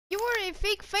a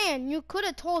fake fan, you could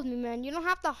have told me, man. You don't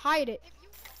have to hide it.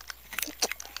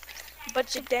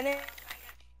 But you didn't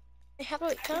have Bro,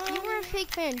 to come. if you were a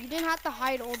fake fan, you didn't have to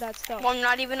hide all that stuff. Well, I'm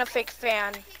not even a fake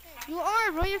fan. You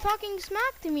are, bro. You're talking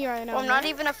smack to me right now. Well, I'm not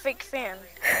even a fake fan.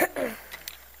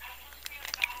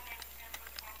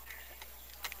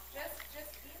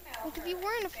 Like if you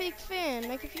weren't a fake fan,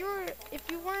 like if you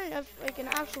weren't like an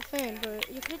actual fan, but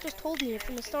you could have just told me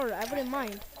from the start. I wouldn't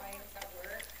mind.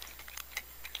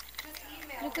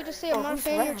 You could just say I'm not a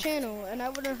fan of your channel, and I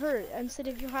wouldn't hurt. Instead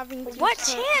of you having to What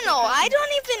channel? I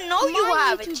don't even know you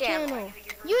have a YouTube channel.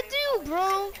 You do,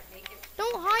 bro.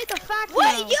 Don't hide the fact.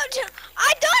 What now. YouTube?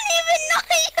 I don't even know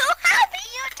you have a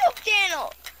YouTube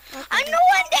channel. Okay. I know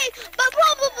one day, but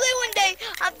probably one day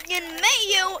I'm gonna meet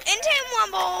you in Team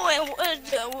Rumble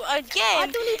again. I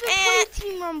don't even play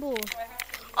Team Rumble.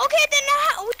 Okay, then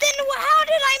how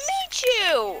did I meet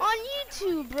you? On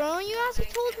YouTube, bro. You also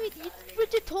told me.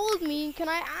 Richard told me, can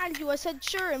I add you? I said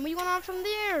sure, and we went on from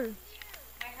there. What?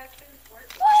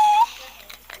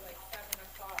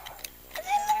 Then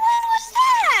when was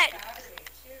that?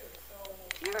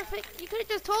 You could have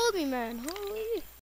just told me, man. Holy.